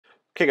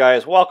Okay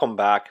guys, welcome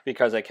back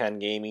Because I Can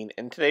Gaming,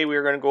 and today we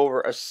are going to go over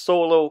a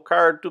solo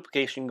card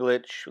duplication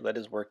glitch that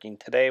is working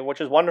today,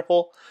 which is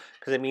wonderful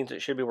because it means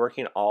it should be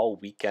working all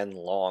weekend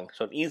long.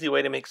 So an easy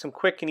way to make some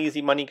quick and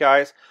easy money,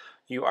 guys.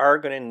 You are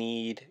going to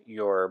need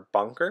your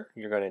bunker,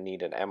 you're going to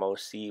need an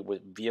MOC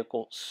with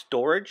vehicle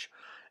storage,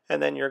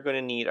 and then you're going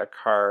to need a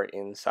car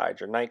inside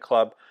your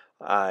nightclub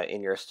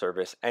in your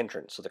service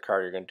entrance. So the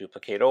car you're going to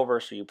duplicate over,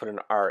 so you put an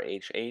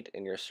RH8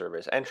 in your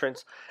service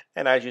entrance.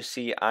 And as you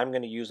see, I'm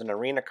going to use an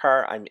arena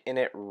car. I'm in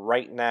it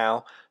right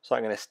now, so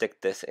I'm going to stick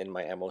this in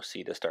my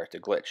MOC to start the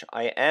glitch.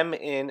 I am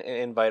in an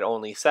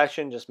invite-only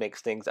session, just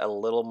makes things a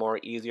little more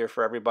easier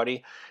for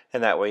everybody,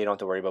 and that way you don't have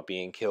to worry about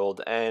being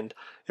killed. And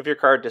if your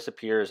card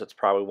disappears, that's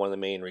probably one of the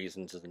main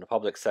reasons. Is in a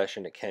public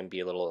session, it can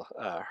be a little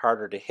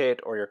harder to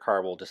hit, or your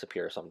card will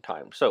disappear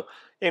sometimes. So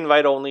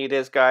invite only it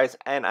is, guys,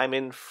 and I'm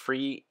in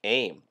free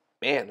aim.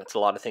 Man, that's a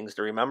lot of things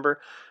to remember,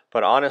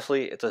 but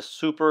honestly, it's a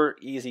super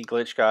easy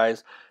glitch,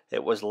 guys.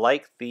 It was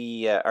like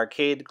the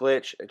arcade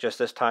glitch, just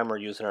this time we're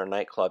using our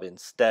nightclub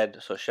instead.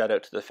 So shout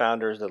out to the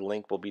founders, the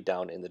link will be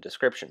down in the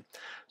description.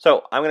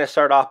 So I'm going to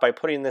start off by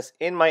putting this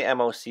in my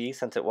MOC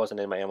since it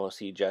wasn't in my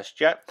MOC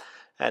just yet.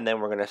 And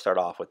then we're going to start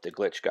off with the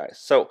glitch, guys.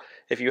 So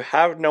if you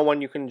have no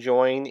one you can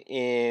join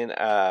in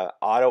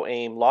auto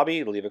aim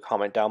lobby, leave a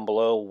comment down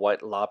below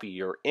what lobby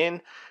you're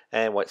in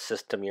and what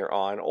system you're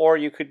on. Or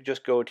you could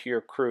just go to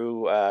your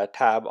crew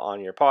tab on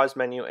your pause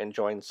menu and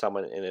join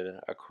someone in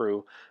a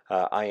crew.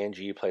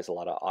 ING plays a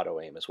lot of auto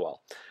aim as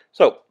well.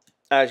 So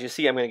as you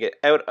see, I'm going to get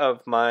out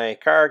of my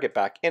car, get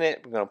back in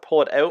it. I'm going to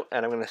pull it out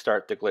and I'm going to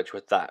start the glitch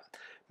with that.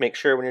 Make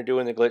sure when you're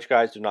doing the glitch,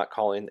 guys, do not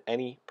call in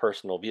any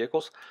personal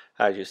vehicles.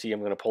 As you see,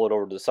 I'm going to pull it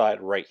over to the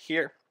side right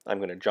here. I'm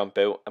going to jump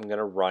out. I'm going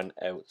to run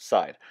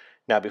outside.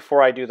 Now,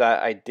 before I do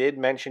that, I did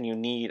mention you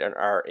need an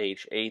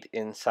RH8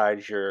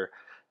 inside your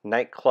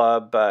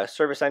nightclub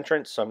service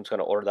entrance, so I'm just going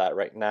to order that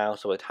right now.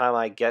 So by the time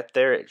I get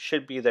there, it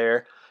should be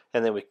there,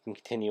 and then we can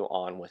continue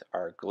on with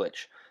our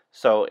glitch.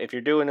 So if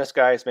you're doing this,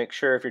 guys, make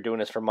sure if you're doing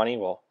this for money,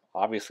 well,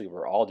 obviously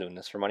we're all doing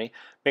this for money,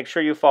 make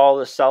sure you follow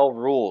the sell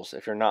rules.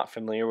 If you're not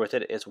familiar with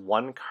it, it's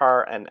 1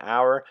 car an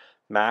hour,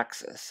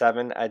 max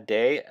 7 a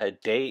day. A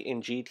day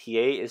in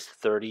GTA is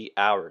 30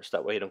 hours.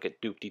 That way you don't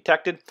get dupe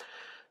detected.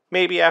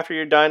 Maybe after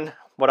you're done,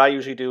 what I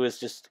usually do is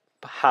just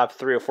have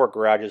 3 or 4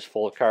 garages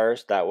full of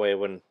cars. That way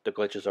when the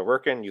glitches are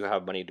working, you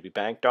have money to be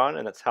banked on,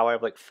 and that's how I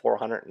have like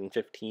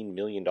 $415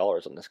 million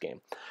on this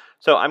game.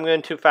 So I'm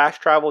going to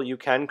fast travel. You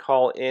can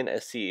call in a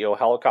CEO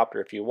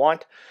helicopter if you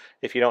want.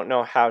 If you don't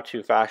know how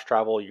to fast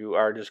travel, you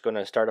are just going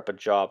to start up a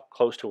job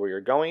close to where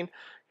you're going.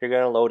 You're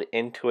going to load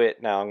into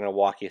it. Now I'm going to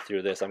walk you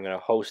through this. I'm going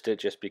to host it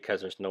just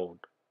because there's no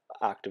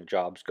active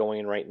jobs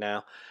going right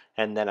now,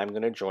 and then I'm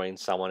going to join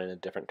someone in a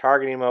different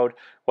targeting mode,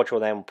 which will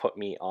then put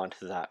me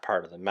onto that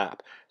part of the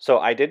map. So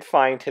I did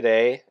find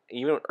today,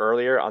 even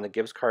earlier on the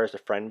Gives Cars a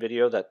Friend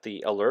video, that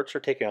the alerts are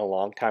taking a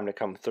long time to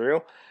come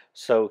through.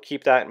 So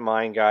keep that in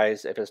mind,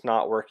 guys. If it's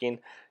not working,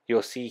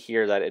 you'll see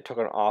here that it took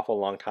an awful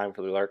long time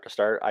for the alert to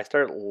start. I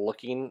started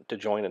looking to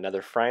join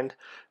another friend,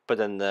 but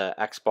then the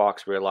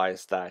Xbox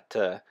realized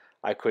that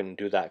I couldn't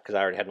do that because I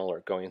already had an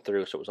alert going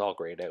through, so it was all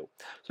grayed out.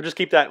 So just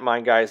keep that in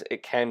mind, guys.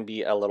 It can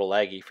be a little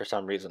laggy for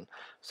some reason.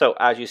 So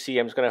as you see,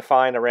 I'm just going to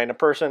find a random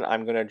person.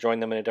 I'm going to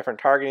join them in a different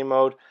targeting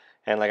mode.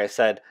 And like I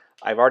said,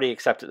 I've already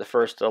accepted the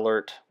first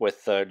alert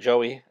with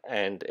Joey,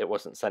 and it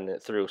wasn't sending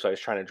it through, so I was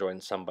trying to join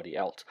somebody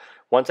else.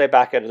 Once I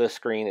back out of the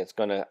screen, it's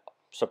going to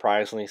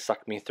surprisingly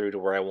suck me through to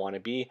where I want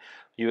to be.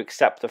 You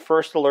accept the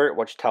first alert,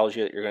 which tells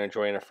you that you're going to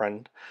join a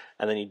friend,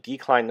 and then you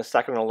decline the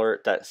second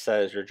alert that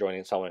says you're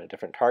joining someone in a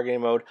different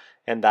targeting mode,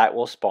 and that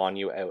will spawn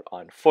you out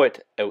on foot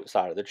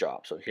outside of the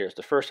job. So here's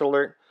the first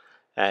alert,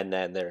 and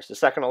then there's the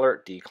second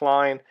alert,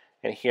 decline,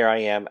 and here I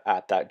am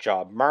at that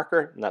job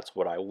marker, and that's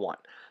what I want.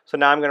 So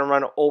now I'm going to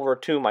run over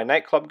to my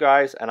nightclub,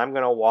 guys, and I'm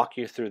going to walk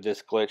you through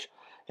this glitch.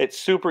 It's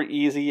super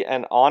easy,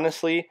 and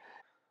honestly,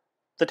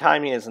 the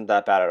timing isn't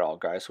that bad at all,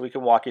 guys, so we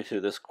can walk you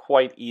through this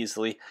quite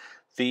easily.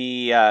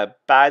 The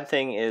bad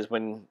thing is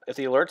if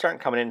the alerts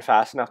aren't coming in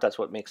fast enough, that's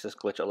what makes this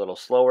glitch a little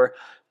slower.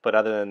 But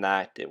other than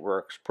that, it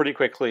works pretty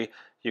quickly.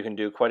 You can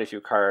do quite a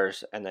few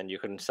cars, and then you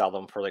can sell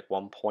them for like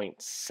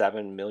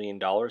 $1.7 million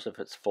if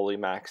it's fully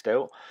maxed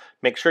out.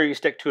 Make sure you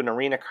stick to an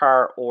arena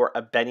car or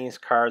a Benny's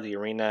car. The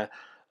arena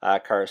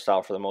cars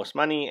sell for the most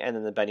money, and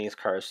then the Benny's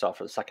cars sell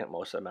for the second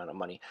most amount of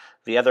money.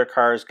 The other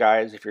cars,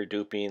 guys, if you're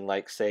duping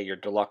like say your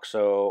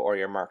Deluxo or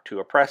your Mark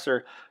II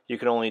Oppressor, you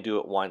can only do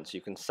it once.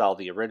 You can sell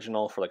the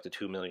original for like the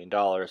 $2 million,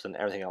 and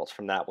everything else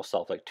from that will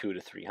sell for like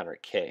 200 to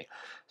 300K.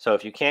 So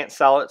if you can't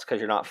sell it, it's because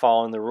you're not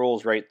following the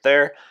rules right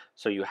there.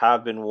 So you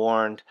have been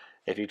warned.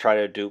 If you try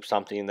to dupe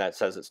something that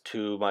says it's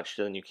too much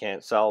then you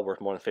can't sell,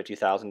 worth more than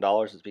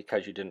 $50,000, it's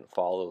because you didn't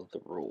follow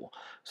the rule.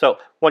 So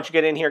once you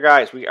get in here,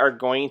 guys, we are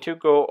going to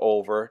go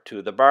over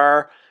to the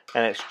bar,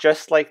 and it's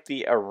just like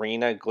the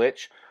arena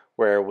glitch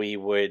where we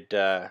would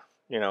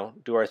you know,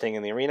 do our thing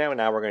in the arena, and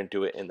now we're going to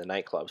do it in the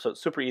nightclub. So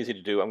it's super easy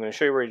to do. I'm going to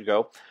show you where to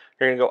go.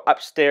 You're going to go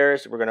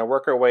upstairs. We're going to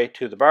work our way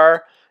to the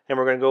bar, and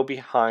we're going to go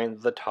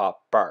behind the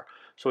top bar.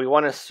 So we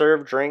want to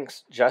serve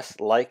drinks just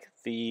like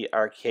the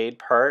arcade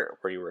part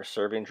where you were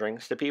serving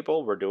drinks to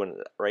people. We're doing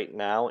it right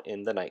now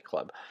in the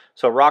nightclub.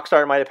 So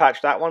Rockstar might have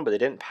patched that one, but they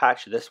didn't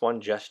patch this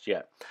one just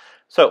yet.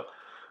 So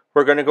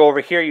we're going to go over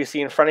here. You see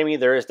in front of me,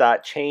 there is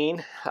that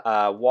chain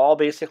wall,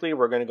 basically.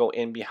 We're going to go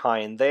in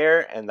behind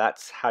there, and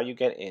that's how you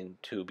get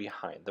into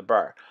behind the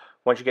bar.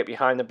 Once you get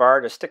behind the bar,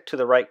 just stick to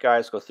the right,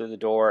 guys. Go through the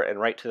door, and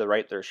right to the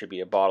right, there should be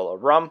a bottle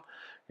of rum.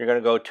 You're going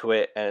to go to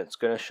it, and it's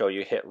going to show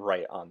you hit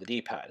right on the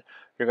D-pad.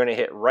 You're going to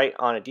hit right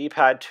on a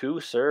D-pad to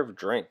serve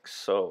drinks.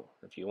 So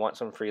if you want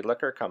some free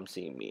liquor, come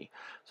see me.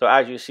 So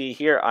as you see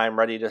here, I'm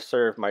ready to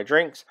serve my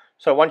drinks.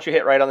 So once you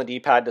hit right on the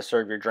D-pad to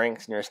serve your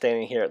drinks and you're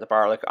standing here at the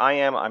bar like I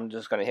am, I'm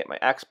just going to hit my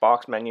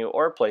Xbox menu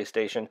or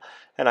PlayStation,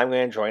 and I'm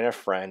going to join a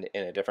friend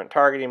in a different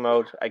targeting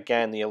mode.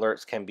 Again, the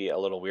alerts can be a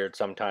little weird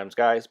sometimes,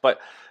 guys,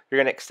 but you're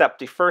going to accept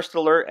the first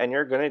alert and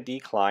you're going to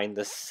decline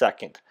the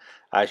second.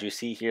 As you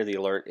see here, the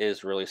alert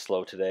is really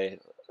slow today.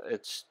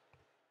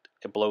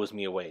 It blows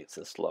me away, it's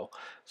this slow.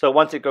 So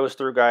once it goes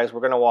through, guys,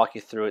 we're going to walk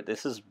you through it.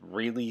 This is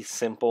really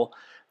simple.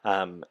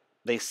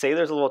 They say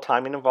there's a little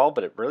timing involved,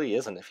 but it really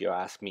isn't if you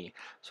ask me.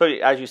 So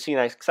as you've seen,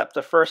 I accept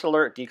the first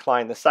alert,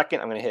 decline the second.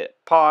 I'm going to hit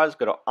pause,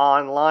 go to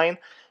online,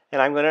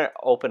 and I'm going to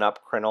open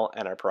up Criminal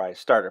Enterprise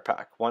Starter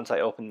Pack. Once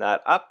I open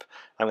that up,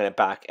 I'm going to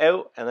back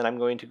out, and then I'm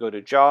going to go to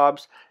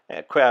Jobs,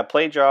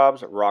 play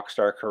Jobs,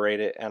 Rockstar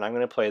created, and I'm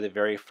going to play the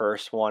very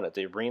first one at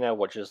the arena,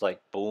 which is like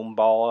Boom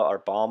Ball or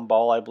Bomb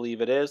Ball, I believe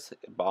it is.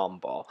 Bomb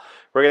Ball.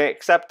 We're going to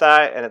accept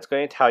that, and it's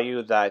going to tell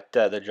you that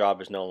the job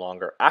is no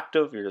longer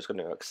active. You're just going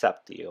to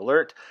accept the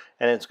alert,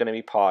 and it's going to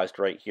be paused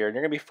right here, and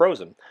you're going to be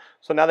frozen.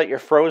 So now that you're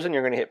frozen,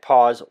 you're going to hit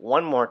pause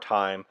one more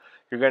time.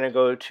 You're going to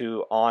go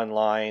to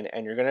online,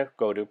 and you're going to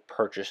go to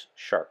purchase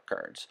shark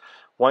cards.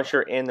 Once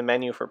you're in the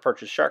menu for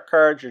purchase shark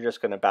cards, you're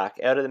just going to back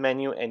out of the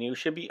menu, and you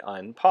should be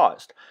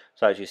unpaused.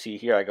 So as you see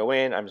here, I go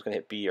in, I'm just going to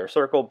hit B or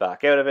circle,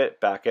 back out of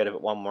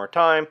it one more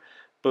time.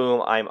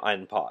 Boom, I'm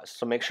unpaused.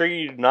 So make sure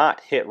you do not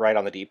hit right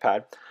on the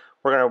D-pad.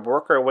 We're going to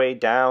work our way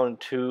down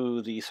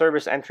to the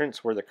service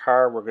entrance where the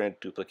car we're going to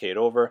duplicate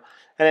over.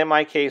 And in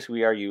my case,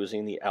 we are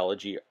using the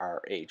LG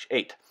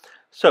RH8.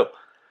 So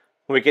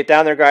when we get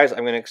down there, guys, I'm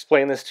going to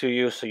explain this to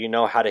you so you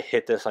know how to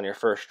hit this on your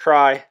first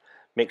try.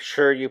 Make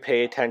sure you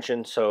pay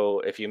attention. So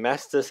if you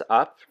mess this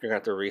up, you're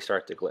going to have to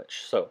restart the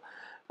glitch. So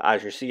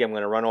as you see, I'm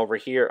going to run over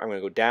here. I'm going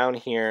to go down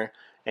here.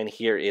 And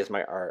here is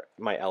my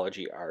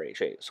LG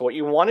RH8. So what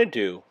you want to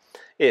do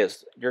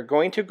is you're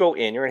going to go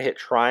in. You're going to hit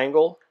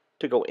triangle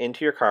to go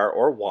into your car,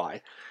 or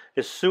Y.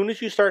 As soon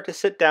as you start to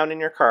sit down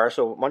in your car,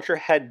 so once your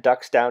head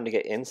ducks down to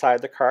get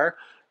inside the car,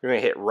 you're going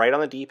to hit right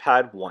on the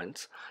D-pad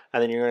once,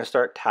 and then you're going to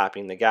start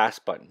tapping the gas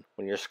button.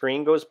 When your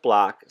screen goes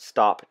black,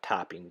 stop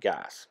tapping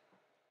gas.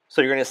 So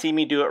you're going to see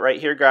me do it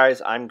right here,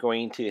 guys. I'm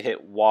going to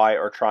hit Y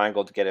or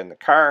triangle to get in the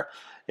car.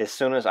 As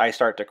soon as I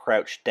start to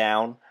crouch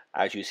down,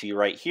 as you see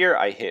right here,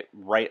 I hit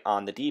right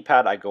on the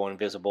D-pad, I go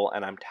invisible,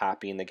 and I'm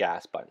tapping the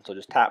gas button. So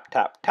just tap,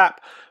 tap,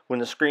 tap. When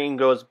the screen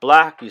goes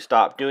black, you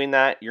stop doing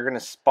that. You're going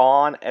to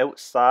spawn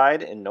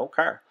outside in no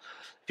car.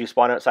 If you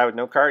spawn outside with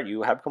no car,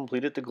 you have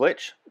completed the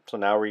glitch. So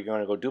now we're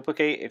going to go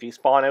duplicate. If you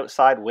spawn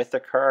outside with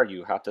the car,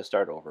 you have to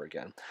start over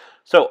again.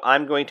 So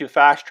I'm going to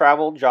fast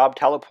travel, job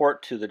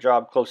teleport to the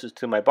job closest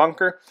to my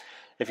bunker.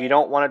 If you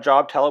don't want a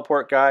job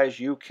teleport, guys,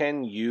 you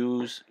can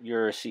use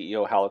your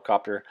CEO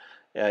helicopter.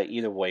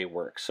 Either way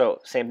works.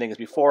 So same thing as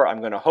before, I'm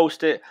going to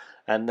host it,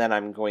 and then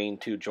I'm going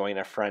to join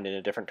a friend in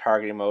a different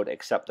targeting mode,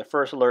 accept the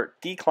first alert,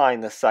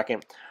 decline the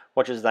second,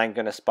 which is then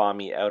going to spawn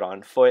me out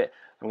on foot.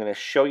 I'm going to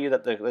show you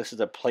that this is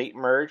a plate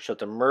merge, so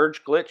it's a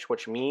merge glitch,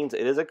 which means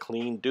it is a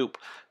clean dupe.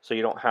 So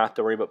you don't have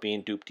to worry about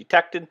being dupe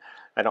detected.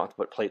 I don't have to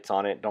put plates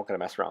on it. Don't going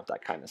to mess around with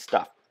that kind of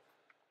stuff.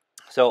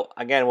 So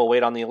again, we'll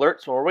wait on the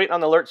alerts. When we're waiting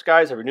on the alerts,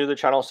 guys, if you're new to the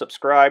channel,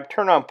 subscribe,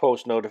 turn on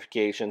post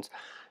notifications.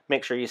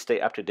 Make sure you stay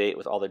up to date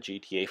with all the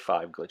GTA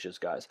 5 glitches,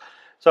 guys.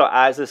 So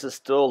as this is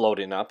still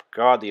loading up,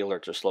 God, the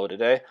alerts are slow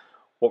today.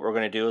 What we're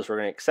going to do is we're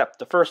going to accept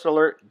the first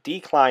alert,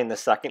 decline the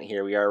second.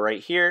 Here we are right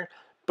here.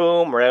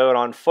 Boom, we're out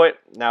on foot.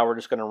 Now we're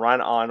just going to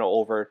run on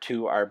over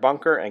to our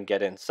bunker and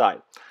get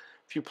inside.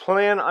 If you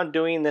plan on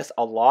doing this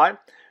a lot,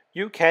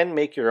 you can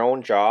make your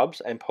own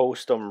jobs and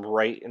post them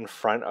right in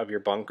front of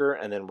your bunker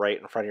and then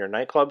right in front of your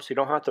nightclub, so you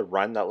don't have to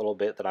run that little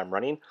bit that I'm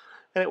running,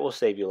 and it will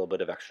save you a little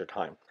bit of extra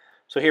time.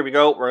 So here we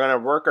go. We're going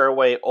to work our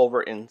way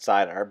over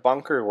inside our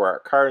bunker where our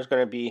car is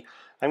going to be.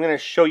 I'm going to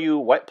show you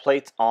what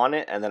plate's on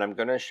it, and then I'm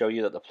going to show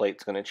you that the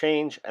plate's going to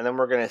change, and then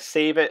we're going to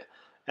save it,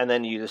 and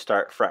then you just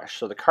start fresh.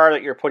 So the car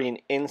that you're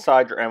putting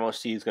inside your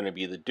MOC is going to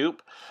be the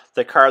dupe.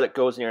 The car that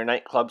goes in your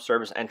nightclub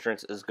service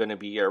entrance is going to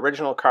be your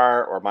original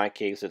car, or in my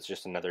case, it's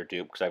just another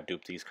dupe because I've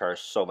duped these cars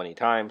so many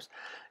times,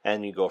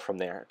 and you go from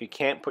there. If you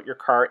can't put your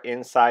car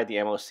inside the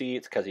MOC,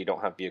 it's because you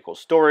don't have vehicle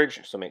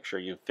storage, so make sure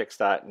you fix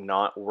that,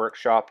 not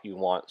workshop, you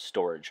want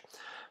storage.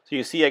 So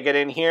you see I get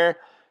in here,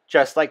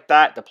 just like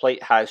that, the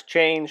plate has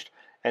changed.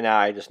 And now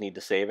I just need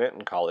to save it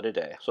and call it a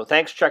day. So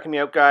thanks for checking me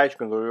out, guys. You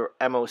can go to your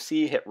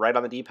MOC, hit right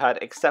on the D-pad,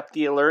 accept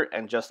the alert,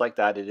 and just like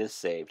that, it is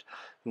saved.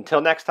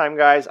 Until next time,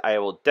 guys, I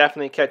will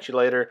definitely catch you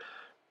later.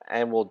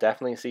 and we'll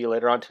definitely see you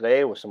later on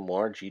today with some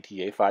more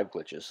GTA 5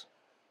 glitches.